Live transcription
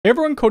Hey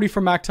everyone, Cody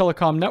from Mac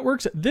Telecom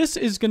Networks. This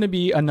is going to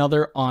be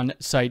another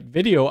on-site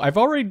video. I've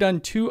already done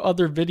 2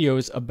 other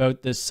videos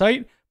about this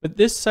site, but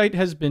this site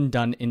has been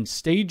done in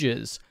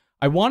stages.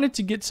 I wanted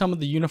to get some of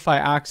the Unifi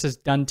access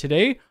done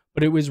today,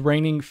 but it was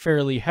raining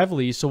fairly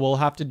heavily, so we'll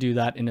have to do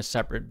that in a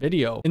separate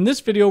video. In this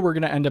video, we're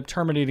going to end up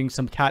terminating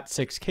some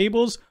Cat6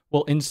 cables.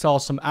 We'll install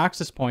some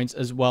access points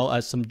as well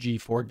as some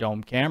G4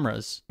 dome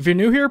cameras. If you're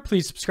new here,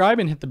 please subscribe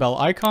and hit the bell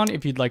icon.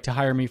 If you'd like to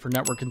hire me for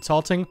network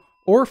consulting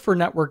or for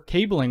network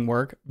cabling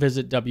work,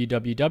 visit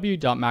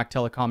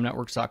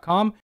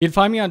www.mactelecomnetworks.com. You can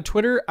find me on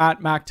Twitter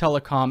at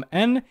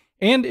MacTelecomN.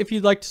 And if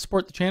you'd like to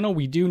support the channel,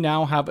 we do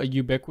now have a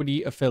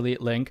Ubiquiti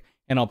affiliate link,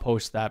 and I'll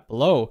post that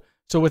below.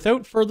 So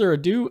without further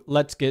ado,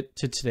 let's get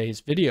to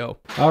today's video.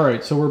 All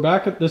right, so we're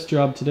back at this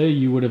job today.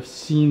 You would have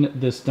seen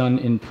this done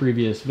in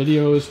previous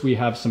videos. We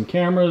have some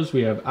cameras,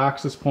 we have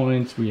access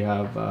points, we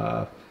have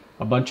a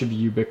bunch of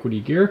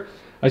Ubiquiti gear.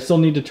 I still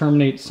need to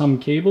terminate some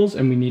cables,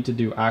 and we need to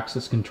do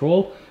access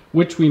control,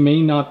 which we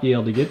may not be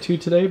able to get to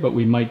today, but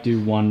we might do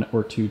 1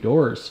 or 2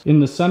 doors. In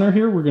the center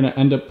here, we're gonna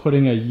end up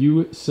putting a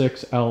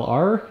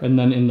U6LR, and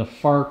then in the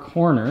far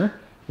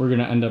corner, we're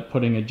gonna end up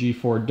putting a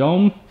G4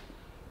 dome,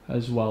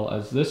 as well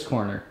as this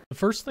corner. The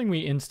first thing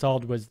we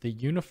installed was the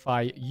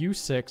Unifi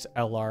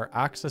U6LR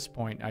access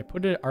point. I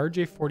put an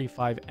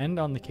RJ45 end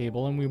on the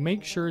cable, and we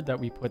make sure that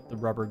we put the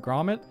rubber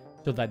grommet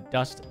so that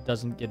dust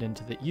doesn't get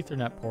into the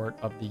Ethernet port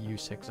of the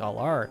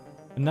U6LR.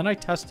 And then I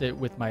test it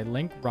with my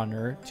Link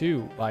Runner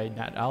 2 by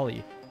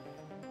NetAlley.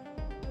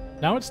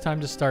 Now it's time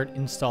to start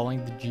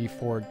installing the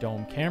G4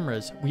 dome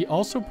cameras. We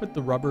also put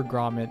the rubber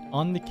grommet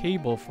on the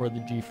cable for the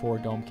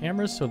G4 dome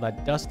cameras so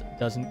that dust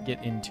doesn't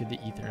get into the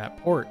Ethernet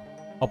port.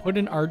 I'll put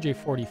an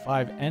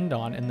RJ45 end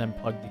on and then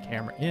plug the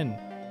camera in.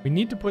 We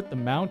need to put the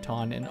mount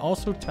on and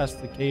also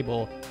test the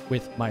cable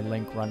with my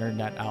Link Runner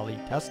NetAlley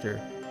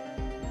tester.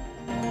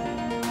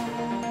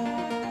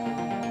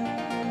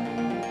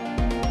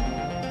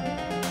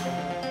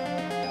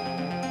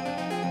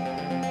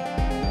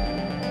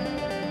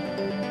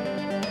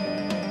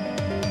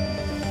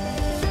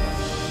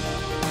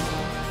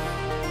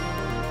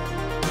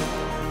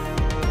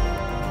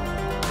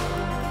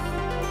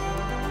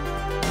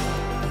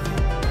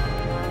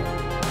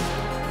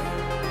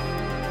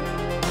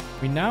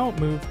 We now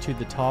move to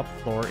the top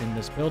floor in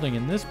this building,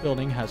 and this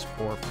building has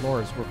 4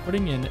 floors. We're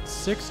putting in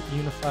 6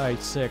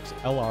 Unifi 6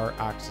 LR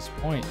access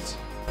points.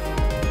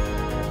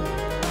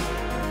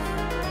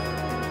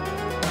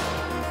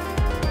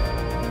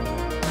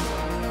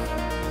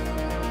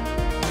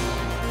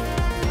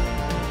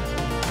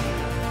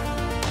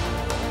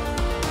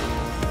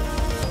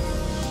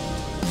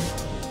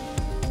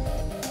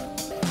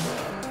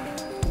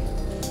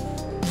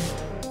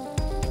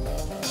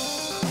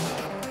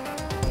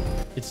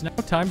 It's now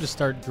time to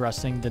start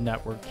dressing the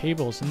network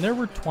cables, and there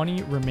were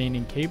 20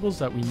 remaining cables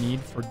that we need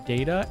for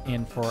data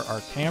and for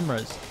our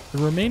cameras. The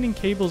remaining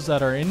cables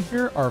that are in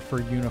here are for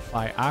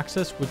Unifi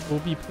access, which we'll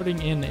be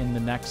putting in the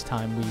next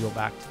time we go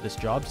back to this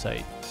job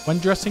site. When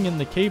dressing in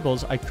the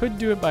cables, I could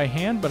do it by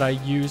hand, but I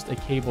used a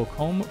cable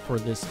comb for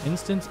this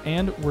instance,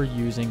 and we're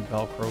using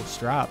Velcro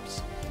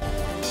straps.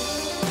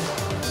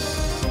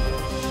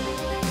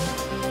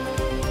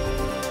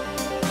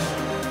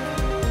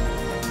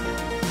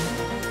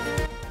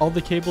 All the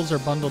cables are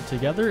bundled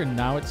together, and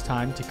now it's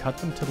time to cut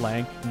them to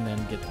length and then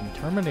get them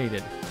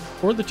terminated.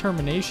 For the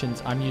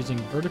terminations, I'm using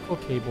vertical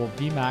cable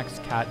VMAX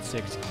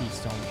Cat6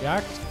 keystone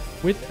jacks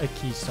with a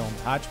keystone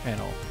patch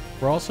panel.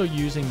 We're also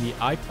using the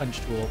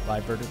iPunch tool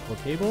by Vertical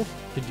Cable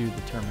to do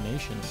the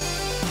termination.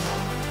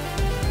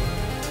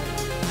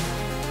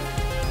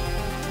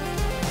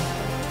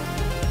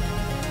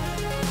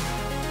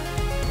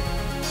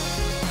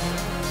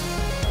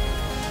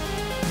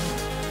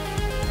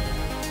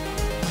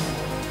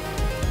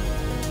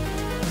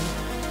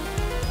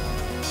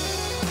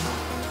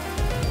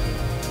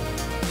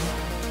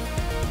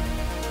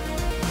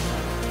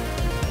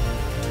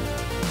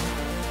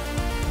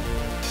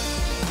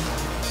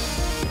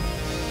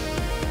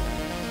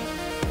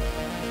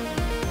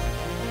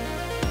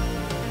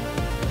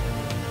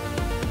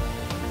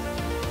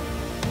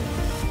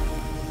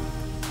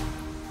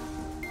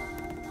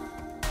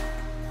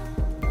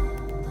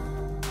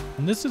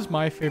 And this is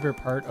my favorite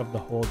part of the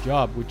whole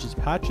job, which is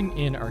patching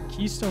in our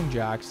keystone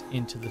jacks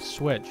into the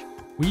switch.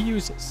 We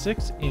use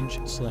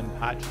 6-inch slim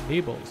patch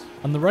cables.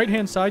 On the right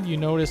hand side, you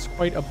notice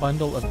quite a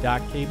bundle of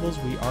DAC cables.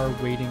 We are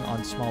waiting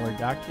on smaller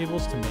DAC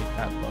cables to make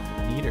that look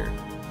neater.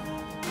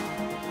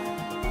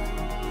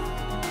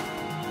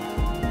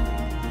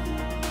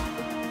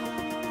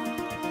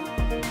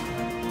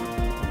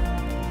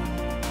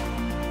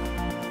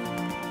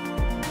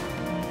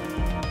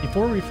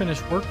 Before we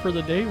finish work for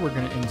the day, we're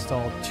going to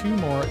install 2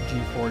 more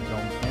G4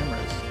 dome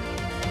cameras.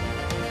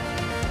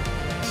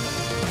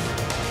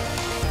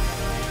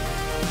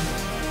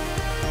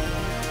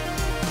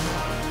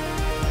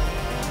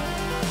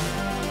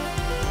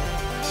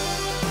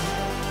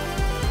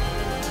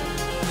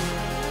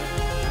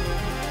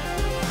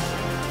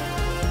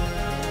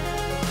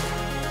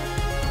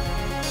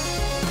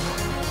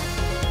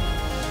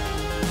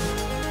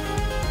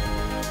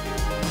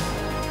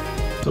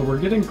 So we're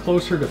getting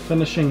closer to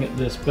finishing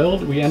this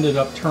build. We ended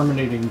up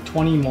terminating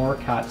 20 more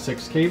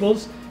Cat6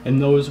 cables, and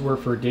those were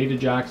for data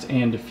jacks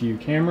and a few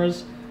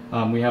cameras.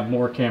 We have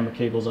more camera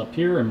cables up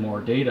here and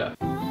more data.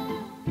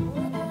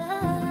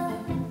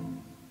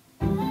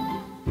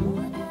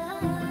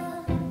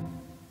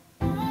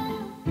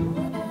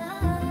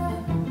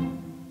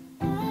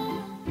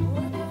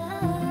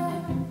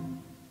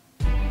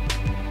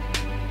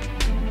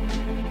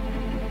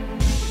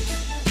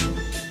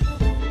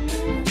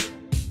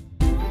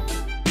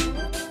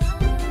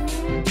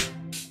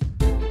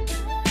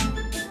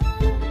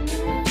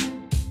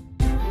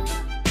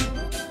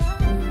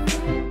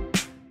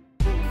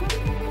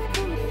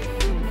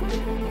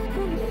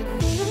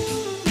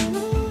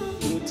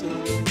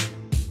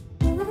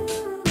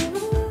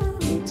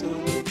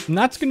 And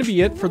that's going to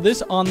be it for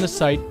this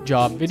on-the-site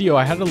job video.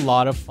 I had a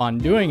lot of fun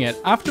doing it.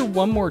 After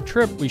one more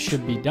trip, we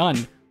should be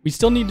done. We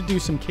still need to do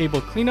some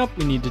cable cleanup,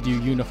 we need to do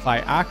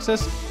Unifi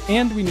access,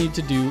 and we need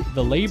to do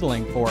the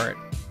labeling for it.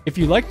 If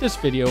you like this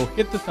video,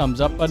 hit the thumbs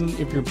up button.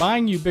 If you're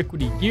buying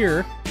Ubiquiti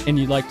gear and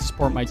you'd like to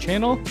support my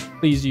channel,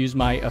 please use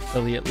my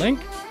affiliate link.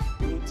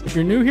 If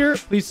you're new here,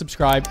 please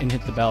subscribe and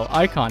hit the bell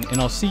icon,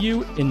 and I'll see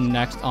you in the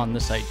next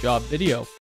on-the-site job video.